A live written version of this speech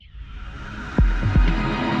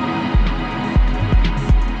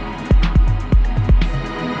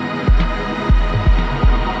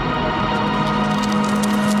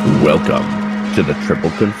Welcome to the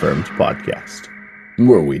Triple Confirmed podcast,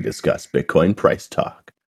 where we discuss Bitcoin price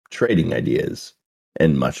talk, trading ideas,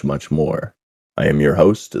 and much, much more. I am your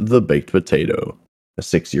host, The Baked Potato, a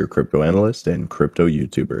 6-year crypto analyst and crypto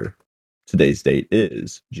YouTuber. Today's date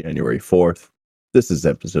is January 4th. This is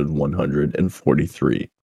episode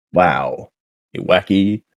 143. Wow, a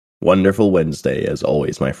wacky, wonderful Wednesday as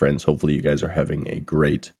always, my friends. Hopefully you guys are having a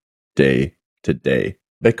great day today.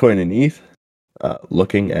 Bitcoin and ETH.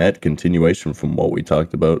 Looking at continuation from what we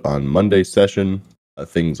talked about on Monday's session,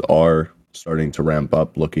 things are starting to ramp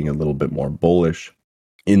up, looking a little bit more bullish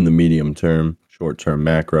in the medium term, short-term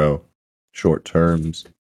macro, short terms,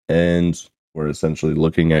 and we're essentially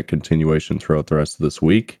looking at continuation throughout the rest of this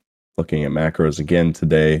week. Looking at macros again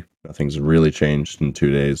today, nothing's really changed in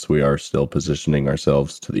 2 days. We are still positioning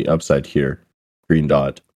ourselves to the upside here. Green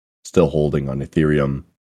dot, still holding on Ethereum,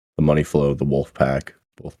 the money flow, the wolf pack,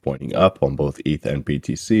 both pointing up on both ETH and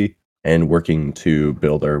BTC, and working to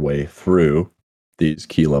build our way through these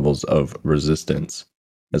key levels of resistance.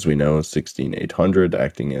 As we know, 16,800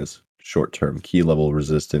 acting as short-term key level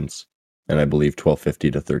resistance, and I believe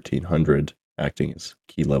 1250 to 1300 acting as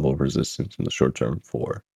key level resistance in the short term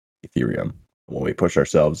for Ethereum. When we push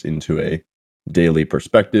ourselves into a daily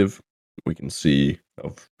perspective, we can see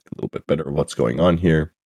a little bit better what's going on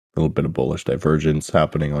here. A little bit of bullish divergence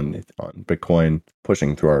happening on Bitcoin,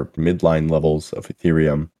 pushing through our midline levels of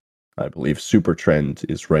Ethereum. I believe super trend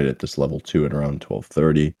is right at this level too, at around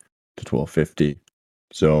 1230 to 1250.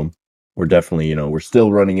 So we're definitely, we're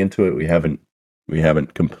still running into it. We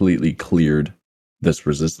haven't completely cleared this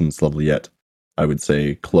resistance level yet. I would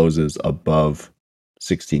say closes above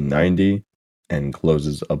 1690 and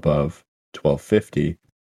closes above 1250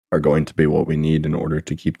 are going to be what we need in order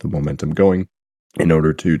to keep the momentum going, in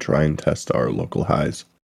order to try and test our local highs.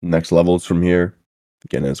 Next levels from here,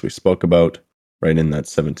 again, as we spoke about, right in that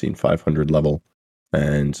 17,500 level,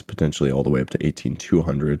 and potentially all the way up to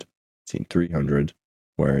 18,200, 18,300,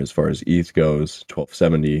 where as far as ETH goes,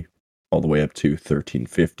 1270, all the way up to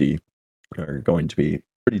 1350 are going to be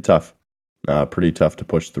pretty tough to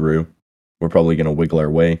push through. We're probably going to wiggle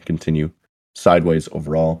our way, continue sideways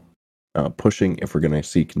overall, pushing if we're going to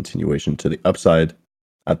see continuation to the upside.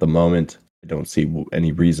 At the moment, I don't see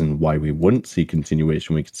any reason why we wouldn't see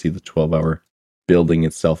continuation. We can see the 12-hour building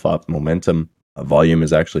itself up. Momentum volume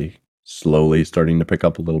is actually slowly starting to pick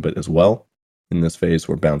up a little bit as well. In this phase,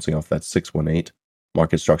 we're bouncing off that 618.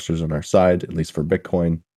 Market structures on our side, at least for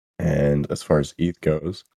Bitcoin. And as far as ETH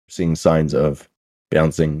goes, seeing signs of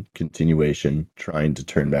bouncing, continuation, trying to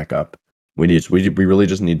turn back up. We really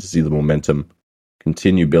just need to see the momentum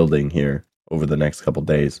continue building here over the next couple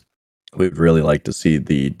days. We'd really like to see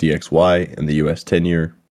the DXY and the US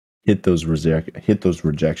 10-year hit those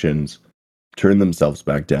rejections, turn themselves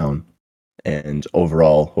back down, and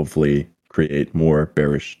overall, hopefully, create more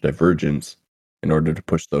bearish divergence in order to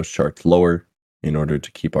push those charts lower, in order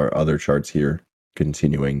to keep our other charts here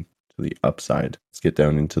continuing to the upside. Let's get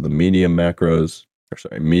down into the medium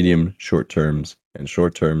short terms and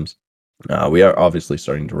short terms. We are obviously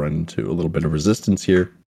starting to run into a little bit of resistance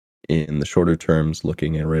here in the shorter terms,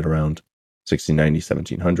 looking at right around 1690,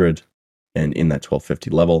 1700, and in that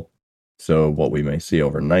 1250 level. So what we may see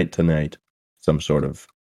overnight tonight, some sort of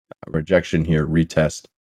rejection here, retest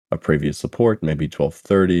a previous support, maybe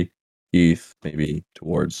 1230 ETH, maybe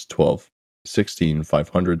towards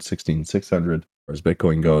 16,500, 16,600 as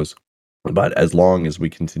Bitcoin goes. But as long as we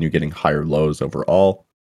continue getting higher lows overall,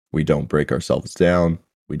 we don't break ourselves down,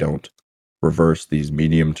 we don't reverse these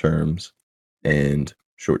medium terms and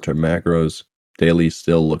short-term macros, daily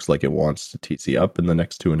still looks like it wants to TC up in the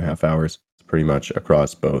next 2.5 hours, pretty much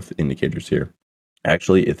across both indicators here.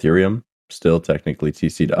 Actually, Ethereum still technically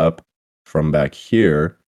TC'd up from back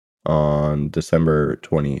here on December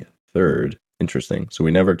 23rd. Interesting. So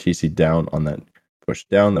we never TC'd down on that push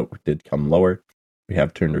down that did come lower. We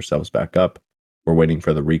have turned ourselves back up. We're waiting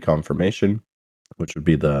for the reconfirmation, which would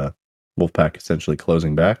be the Wolfpack essentially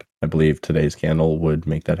closing back. I believe today's candle would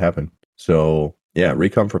make that happen. So yeah,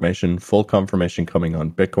 reconfirmation, full confirmation coming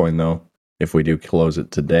on Bitcoin though, if we do close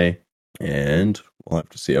it today, and we'll have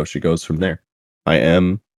to see how she goes from there. I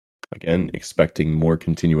am, again, expecting more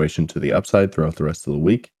continuation to the upside throughout the rest of the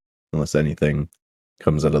week, unless anything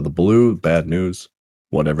comes out of the blue, bad news,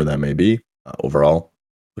 whatever that may be. Overall,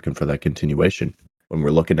 looking for that continuation. When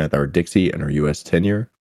we're looking at our DXY and our US 10-year,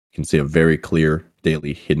 you can see a very clear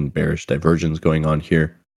daily hidden bearish divergence going on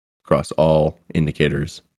here across all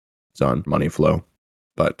indicators. It's on money flow,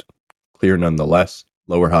 but clear nonetheless.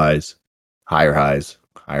 Lower highs, higher highs,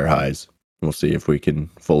 higher highs. We'll see if we can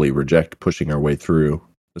fully reject pushing our way through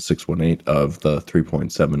the 618 of the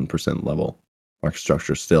 3.7% level. market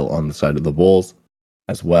structure still on the side of the bulls,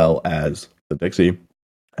 as well as the DXY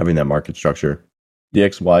having that market structure.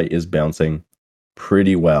 DXY is bouncing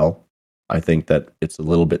pretty well. I think that it's a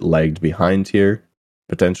little bit lagged behind here.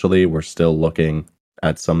 Potentially, we're still looking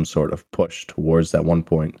at some sort of push towards that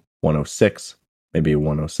 1.106, maybe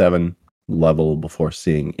 107 level before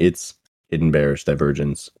seeing its hidden bearish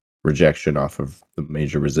divergence rejection off of the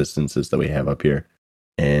major resistances that we have up here,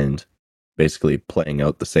 and basically playing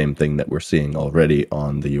out the same thing that we're seeing already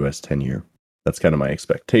on the US 10-year. That's kind of my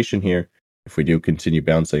expectation here. If we do continue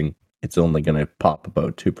bouncing, it's only going to pop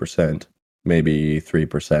about 2%, maybe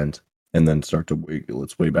 3%, and then start to wiggle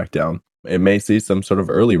its way back down. It may see some sort of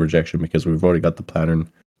early rejection because we've already got the pattern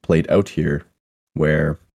played out here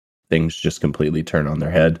where things just completely turn on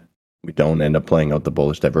their head. We don't end up playing out the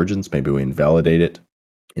bullish divergence. Maybe we invalidate it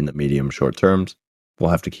in the medium short terms. We'll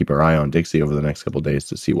have to keep our eye on DXY over the next couple of days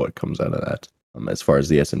to see what comes out of that. As far as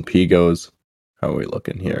the S&P goes, how are we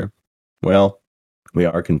looking here? Well, we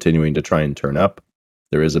are continuing to try and turn up.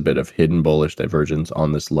 There is a bit of hidden bullish divergence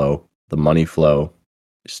on this low. The money flow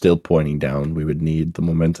is still pointing down. We would need the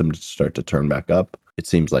momentum to start to turn back up. It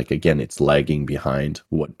seems like, again, it's lagging behind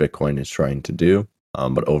what Bitcoin is trying to do.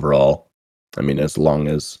 But overall, I mean, as long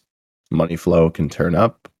as money flow can turn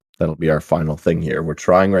up, that'll be our final thing here. We're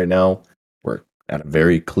trying right now. We're at a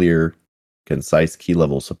very clear, concise key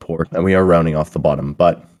level support, and we are rounding off the bottom,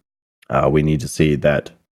 but we need to see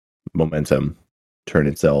that momentum turn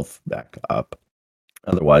itself back up.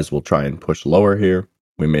 Otherwise, we'll try and push lower here.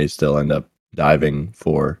 We may still end up diving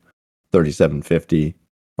for 3750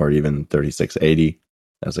 or even 3680,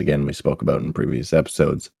 as again we spoke about in previous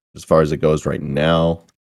episodes. As far as it goes right now,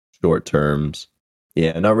 short terms,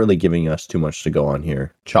 yeah, not really giving us too much to go on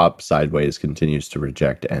here. Chop sideways continues to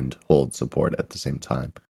reject and hold support at the same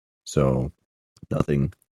time. So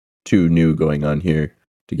nothing too new going on here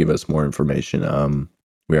to give us more information.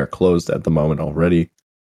 We are closed at the moment already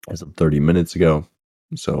as of 30 minutes ago,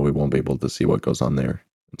 so we won't be able to see what goes on there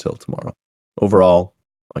until tomorrow. Overall,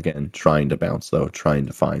 again, trying to bounce though, trying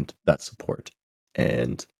to find that support,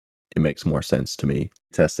 and it makes more sense to me.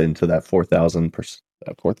 Test into that 4,000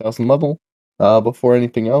 level before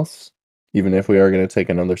anything else. Even if we are going to take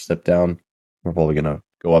another step down, we're probably going to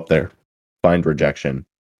go up there, find rejection,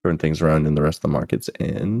 turn things around in the rest of the markets,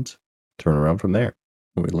 and turn around from there.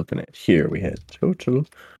 What are we looking at here? We had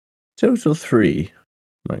TOTAL3,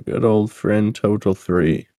 my good old friend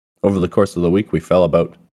TOTAL3. Over the course of the week, we fell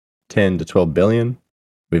about 10 to 12 billion.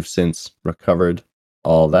 We've since recovered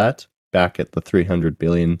all that back at the 300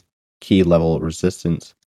 billion key level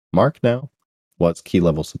resistance mark now. What's key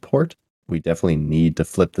level support? We definitely need to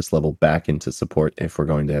flip this level back into support if we're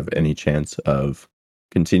going to have any chance of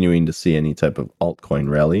continuing to see any type of altcoin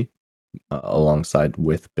rally alongside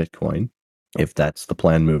with Bitcoin. If that's the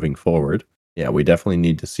plan moving forward, yeah, we definitely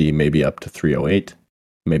need to see maybe up to 308,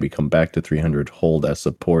 maybe come back to 300, hold as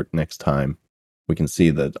support next time. We can see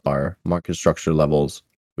that our market structure levels,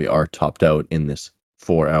 we are topped out in this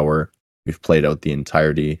 4 hour. We've played out the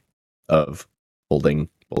entirety of holding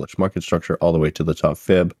bullish market structure all the way to the top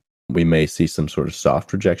fib. We may see some sort of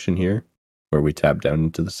soft rejection here where we tap down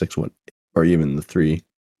into the 6-1 or even the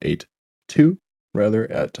 382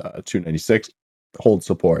 rather at 296, hold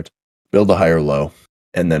support, build a higher low,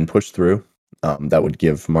 and then push through. That would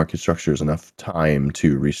give market structures enough time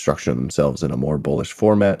to restructure themselves in a more bullish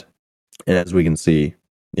format. And as we can see,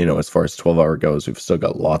 as far as 12-hour goes, we've still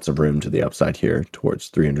got lots of room to the upside here towards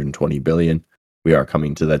 320 billion. We are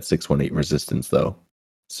coming to that 618 resistance though.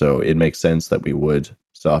 So it makes sense that we would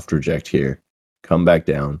soft reject here, come back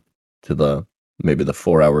down to maybe the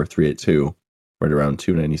 4 hour 382, right around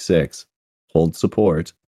 296, hold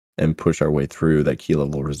support, and push our way through that key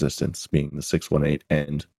level resistance being the 618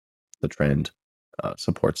 and the trend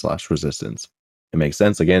support / resistance. It makes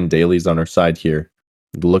sense. Again, daily's on our side here,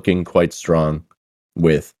 looking quite strong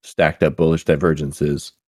with stacked up bullish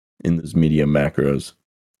divergences in those medium macros,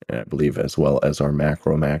 and I believe as well as our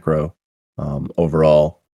macro.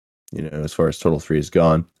 Overall, as far as TOTAL3 is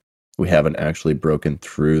gone, we haven't actually broken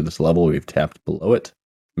through this level. We've tapped below it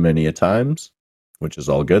many a times, which is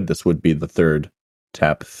all good. This would be the third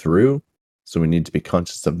tap through, so we need to be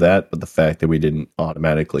conscious of that. But the fact that we didn't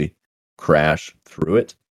automatically crash through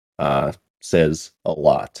it says a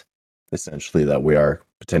lot. Essentially, that we are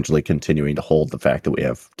potentially continuing to hold the fact that we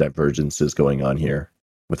have divergences going on here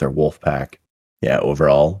with our wolf pack. Yeah,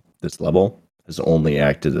 overall, this level has only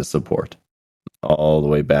acted as support all the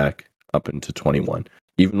way back up into 21.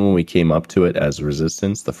 Even when we came up to it as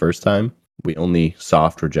resistance the first time, we only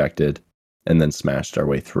soft rejected and then smashed our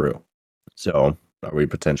way through. So are we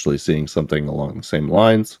potentially seeing something along the same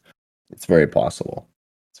lines? It's very possible.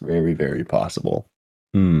 very, very possible.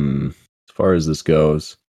 As far as this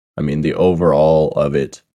goes, I mean, the overall of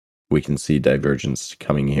it, we can see divergence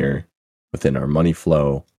coming here within our money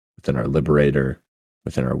flow, within our liberator,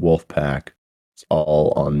 within our wolf pack. It's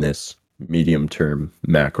all on this medium term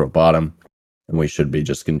macro bottom. And we should be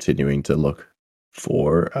just continuing to look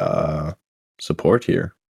for support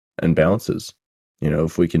here and bounces.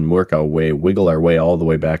 If we can wiggle our way all the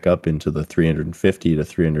way back up into the 350 to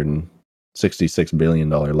 $366 billion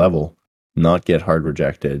level, not get hard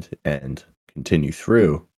rejected, and continue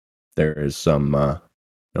through, there is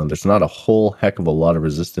there's not a whole heck of a lot of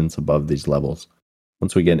resistance above these levels.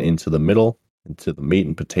 Once we get into the middle, into the meat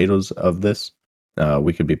and potatoes of this,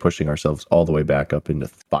 we could be pushing ourselves all the way back up into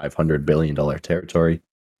 $500 billion territory.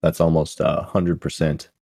 That's almost 100%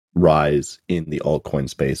 rise in the altcoin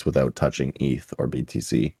space without touching ETH or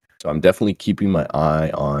BTC. So I'm definitely keeping my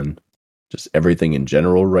eye on just everything in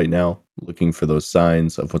general right now, looking for those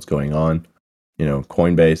signs of what's going on.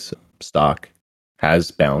 Coinbase stock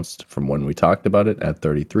has bounced from when we talked about it at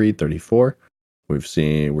 33, 34. We're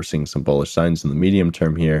seeing some bullish signs in the medium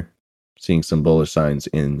term here, seeing some bullish signs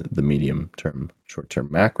in the medium term, short term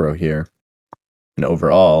macro here. And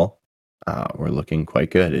overall, we're looking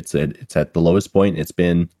quite good. It's at the lowest point it's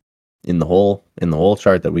been in the whole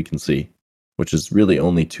chart that we can see, which is really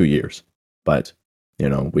only 2 years. But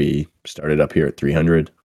we started up here at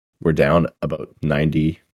 300. We're down about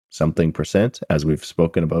 90 something percent, as we've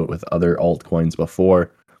spoken about with other altcoins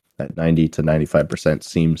before. That 90 to 95%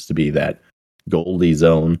 seems to be that Goldie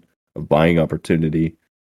zone of buying opportunity.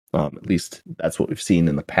 At least that's what we've seen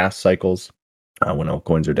in the past cycles. When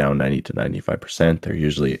altcoins are down 90 to 95%, they're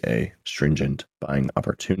usually a stringent buying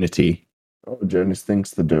opportunity. Oh, Janice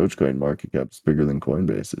thinks the Dogecoin market cap is bigger than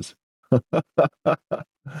Coinbase's.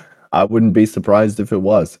 I wouldn't be surprised if it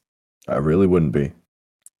was. I really wouldn't be.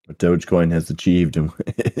 What Dogecoin has achieved and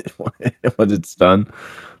what it's done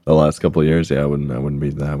the last couple of years, yeah, I wouldn't be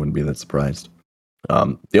that surprised.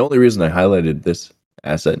 The only reason I highlighted this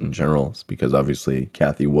asset in general is because obviously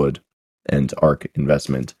Cathie Wood and ARK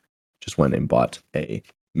Investment just went and bought a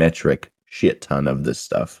metric shit ton of this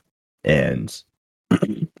stuff. And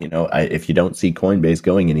if you don't see Coinbase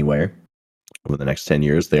going anywhere over the next 10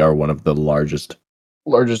 years, they are one of the largest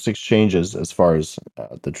exchanges as far as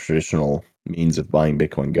the traditional means of buying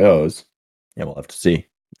Bitcoin goes. Yeah, we'll have to see. It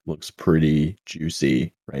looks pretty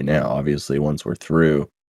juicy right now. Obviously, once we're through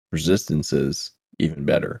resistances, even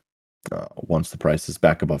better. Once the price is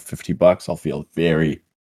back above $50, I'll feel very,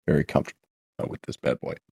 very comfortable with this bad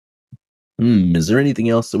boy. Is there anything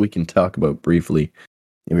else that we can talk about briefly?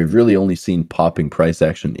 We've really only seen popping price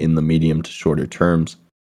action in the medium to shorter terms.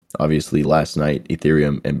 Obviously, last night,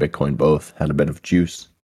 Ethereum and Bitcoin both had a bit of juice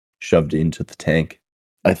shoved into the tank.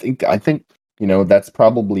 I think that's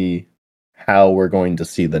probably how we're going to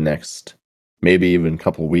see the next, maybe even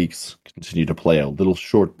couple weeks, continue to play out little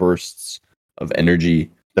short bursts of energy.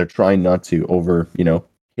 They're trying not to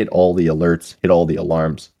hit all the alerts, hit all the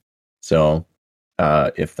alarms. So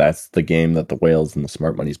if that's the game that the whales and the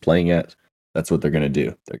smart money's playing at, that's what they're going to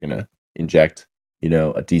do. They're going to inject,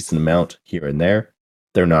 a decent amount here and there.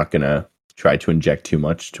 They're not going to try to inject too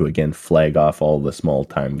much to, again, flag off all the small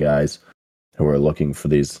time guys who are looking for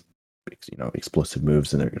these, explosive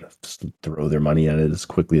moves, and they're going to just throw their money at it as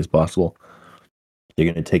quickly as possible.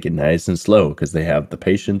 They're going to take it nice and slow because they have the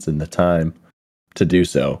patience and the time to do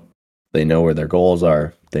so. They know where their goals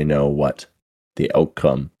are. They know what the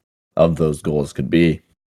outcome of those goals could be.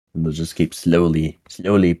 And they'll just keep slowly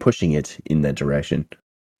pushing it in that direction.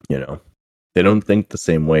 They don't think the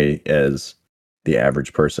same way as the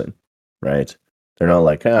average person, right? They're not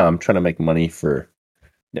like, I'm trying to make money for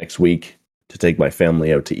next week to take my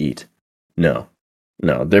family out to eat. No,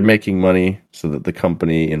 they're making money so that the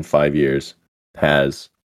company in 5 years has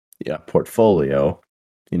a portfolio,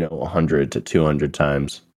 100 to 200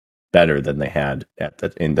 times better than they had at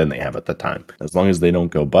the time. As long as they don't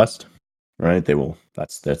go bust, right? They will.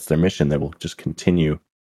 That's their mission. They will just continue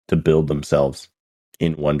to build themselves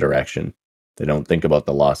in one direction. They don't think about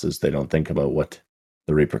the losses. They don't think about what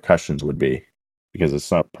the repercussions would be, because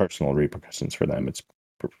it's not personal repercussions for them. It's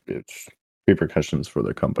repercussions for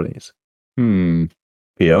their companies.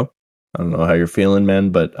 P.O., I don't know how you're feeling, man,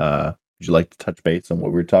 but would you like to touch base on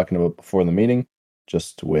what we were talking about before the meeting,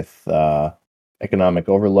 just with economic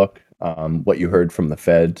overlook, what you heard from the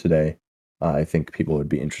Fed today? I think people would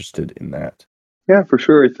be interested in that. Yeah, for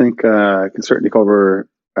sure. I think I can certainly cover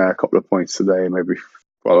a couple of points today, maybe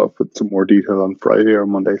follow up with some more detail on Friday or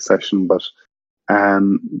Monday session, but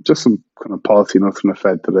just some kind of policy notes from the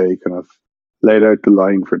Fed today kind of laid out the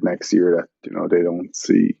line for next year that, they don't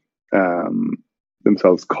see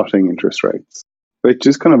themselves cutting interest rates. which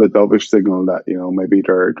is kind of a dovish signal that maybe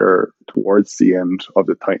they're towards the end of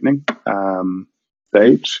the tightening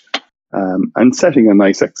stage, and setting a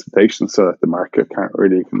nice expectation so that the market can't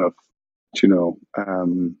really kind of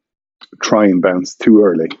try and bounce too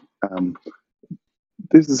early.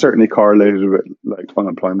 This is certainly correlated with like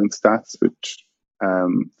unemployment stats, which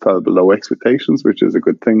fell below expectations, which is a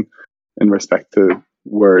good thing in respect to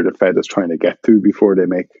where the Fed is trying to get to before they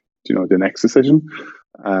make the next decision.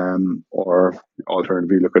 Or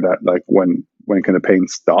alternatively, look at that like when can the pain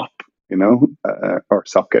stop, or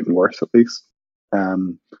stop getting worse at least.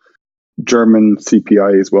 German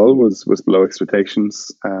CPI as well was below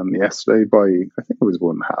expectations yesterday by, I think it was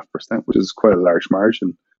 1.5%, which is quite a large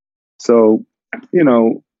margin. So,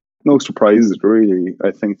 no surprises really.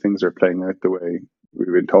 I think things are playing out the way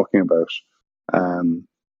we've been talking about.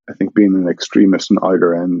 I think being an extremist on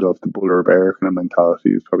either end of the bull or bear kind of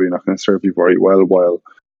mentality is probably not going to serve you very well, while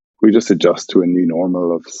we just adjust to a new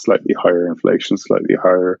normal of slightly higher inflation, slightly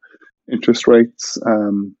higher interest rates.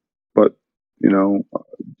 But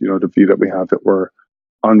the view that we have that we're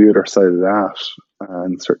on the other side of that,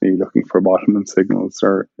 and certainly looking for bottoming signals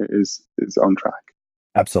is on track.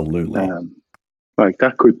 Absolutely. Like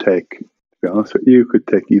that could take, to be honest with you, could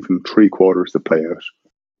take even 3 quarters to play out.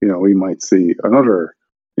 We might see another,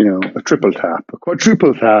 a triple tap, a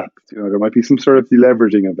quadruple tap. There might be some sort of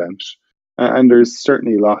deleveraging event, and there's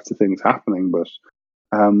certainly lots of things happening. But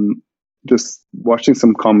just watching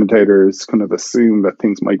some commentators kind of assume that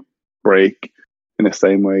things might break in the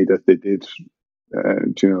same way that they did,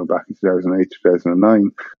 back in 2008,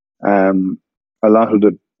 2009. A lot of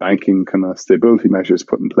the banking kind of stability measures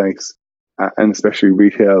put in place, and especially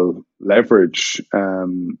retail leverage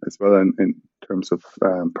as well in terms of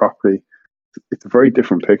property, it's a very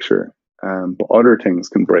different picture. But other things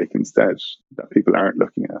can break instead that people aren't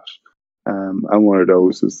looking at. And one of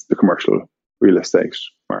those is the commercial real estate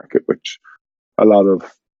market, which a lot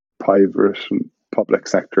of private and public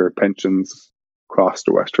sector pensions across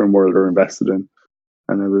the Western world are invested in.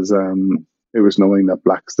 And it was knowing that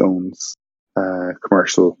Blackstone's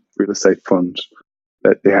commercial real estate fund,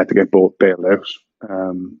 that they had to get both bailed out.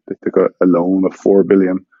 They took a loan of $4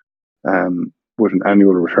 billion with an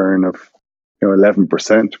annual return of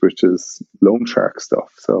 11%, which is loan shark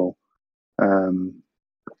stuff. So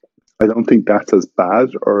I don't think that's as bad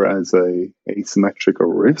or as a asymmetric a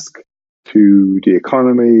risk to the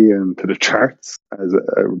economy and to the charts as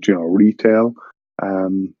a retail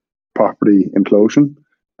property implosion.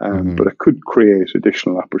 But it could create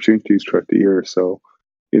additional opportunities throughout the year. So,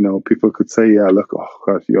 people could say, yeah, look, oh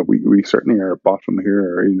God, we certainly are at bottom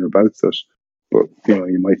here or even about it. But,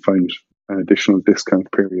 you might find an additional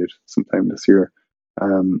discount period sometime this year.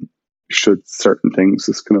 Should certain things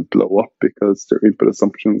just kind of blow up because they're input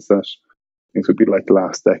assumptions that things would be like the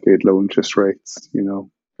last decade, low interest rates,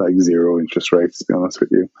 like zero interest rates, to be honest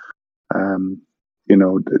with you.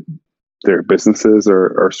 Their businesses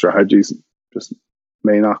or strategies just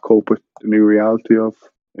may not cope with the new reality of,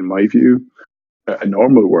 in my view, a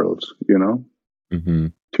normal world, 2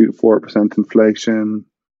 to 4% inflation,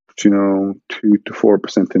 2 to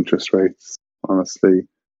 4% interest rates. Honestly,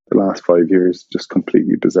 the last 5 years, just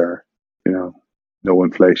completely bizarre. No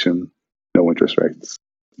inflation, no interest rates.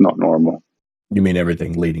 Not normal. You mean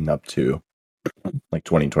everything leading up to like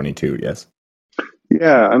 2022, yes?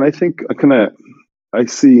 Yeah, and I think I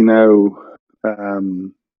see now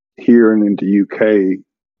here and in the UK,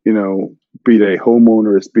 be they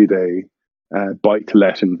homeowners, be they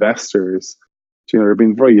buy-to-let investors, they're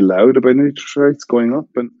being very loud about interest rates going up,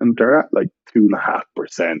 and they're at like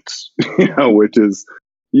 2.5%, which is,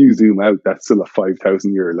 you zoom out, that's still a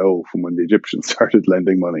 5,000-year low from when the Egyptians started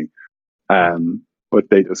lending money. But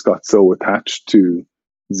they just got so attached to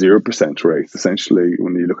 0% rates. Essentially,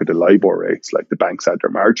 when you look at the LIBOR rates, like the banks had their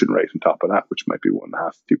margin rate on top of that, which might be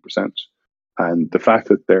 1.5% to 2%. And the fact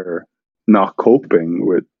that they're not coping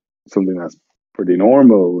with something that's pretty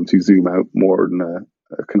normal once you zoom out more than a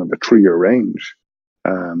kind of a 3-year range.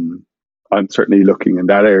 I'm certainly looking in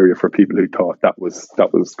that area for people who thought that was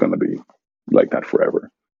going to be like that forever.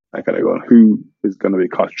 I kind of going, who is going to be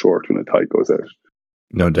caught short when the tide goes out?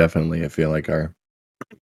 No, definitely. I feel like our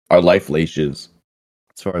life leashes,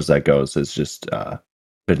 as far as that goes, has just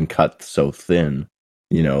been cut so thin.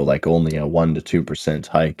 Like only a 1% to 2%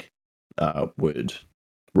 hike would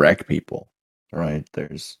wreck people. Right?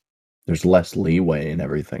 There's less leeway in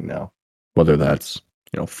everything now. Whether that's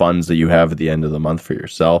funds that you have at the end of the month for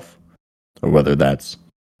yourself, or whether that's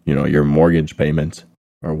your mortgage payment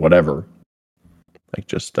or whatever. Like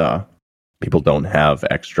just people don't have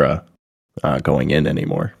extra going in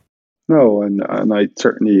anymore. No, and I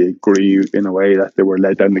certainly agree in a way that they were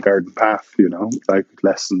led down the garden path. Like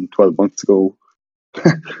less than 12 months ago,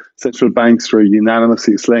 central banks were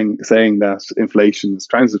unanimously saying that inflation is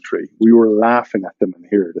transitory. We were laughing at them in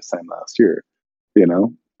here this time last year,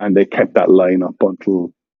 and they kept that line up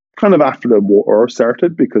until kind of after the war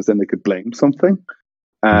started, because then they could blame something.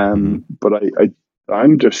 But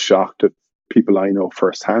I'm just shocked at people I know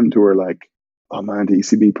firsthand who are like, "Oh man, the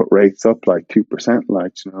ECB put rates up like 2%.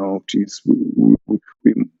 Like, geez, we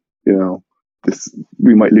this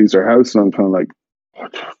we might lose our house." And I'm kind of like,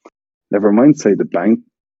 what? Never mind, say the bank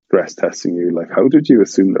stress testing you. Like, how did you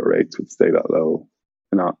assume that rates would stay that low?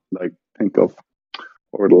 And not like think of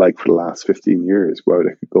what were like for the last 15 years, wow,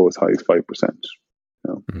 they could go as high as 5%.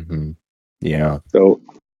 Yeah. So,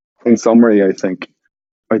 in summary, I think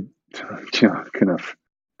I, kind of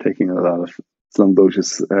taking a lot of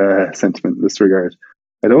Slumboge's sentiment in this regard.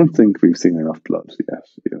 I don't think we've seen enough blood yet.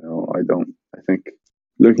 I don't. I think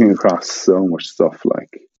looking across so much stuff,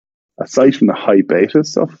 like aside from the high beta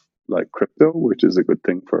stuff, like crypto, which is a good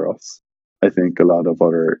thing for us, I think a lot of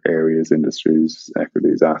other areas, industries,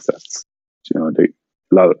 equities, assets,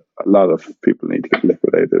 a lot of people need to get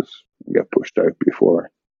liquidated and get pushed out before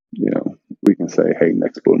we can say, hey,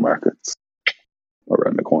 next bull market's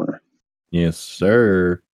around the corner. Yes,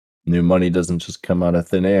 sir. New money doesn't just come out of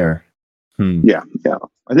thin air. Yeah.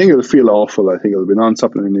 I think it'll feel awful. I think it'll be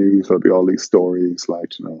non-stop in the news. There'll be all these stories,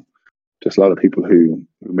 like, just a lot of people who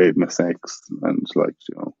made mistakes, and like,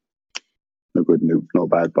 no good, no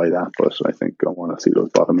bad by that. But I think I want to see those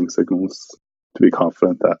bottoming signals to be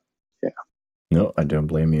confident that, yeah. No, I don't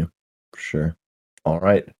blame you. For sure. All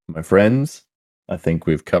right, my friends. I think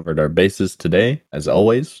we've covered our bases today. As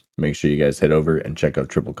always, make sure you guys head over and check out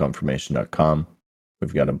tripleconfirmation.com.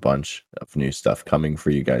 We've got a bunch of new stuff coming for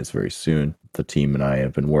you guys very soon. The team and I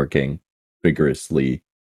have been working vigorously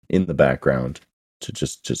in the background to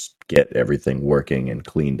just get everything working and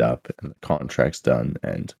cleaned up, and the contracts done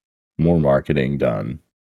and more marketing done.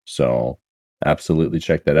 So absolutely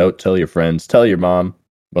check that out. Tell your friends, tell your mom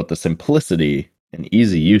about the simplicity and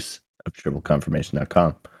easy use of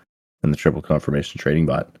tripleconfirmation.com and the Triple Confirmation Trading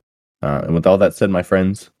Bot. And with all that said, my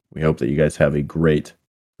friends, we hope that you guys have a great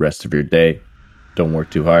rest of your day. Don't work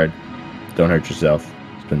too hard. Don't hurt yourself.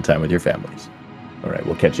 Spend time with your families. All right,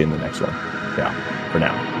 we'll catch you in the next one. Yeah, for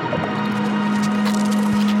now. Bye-bye.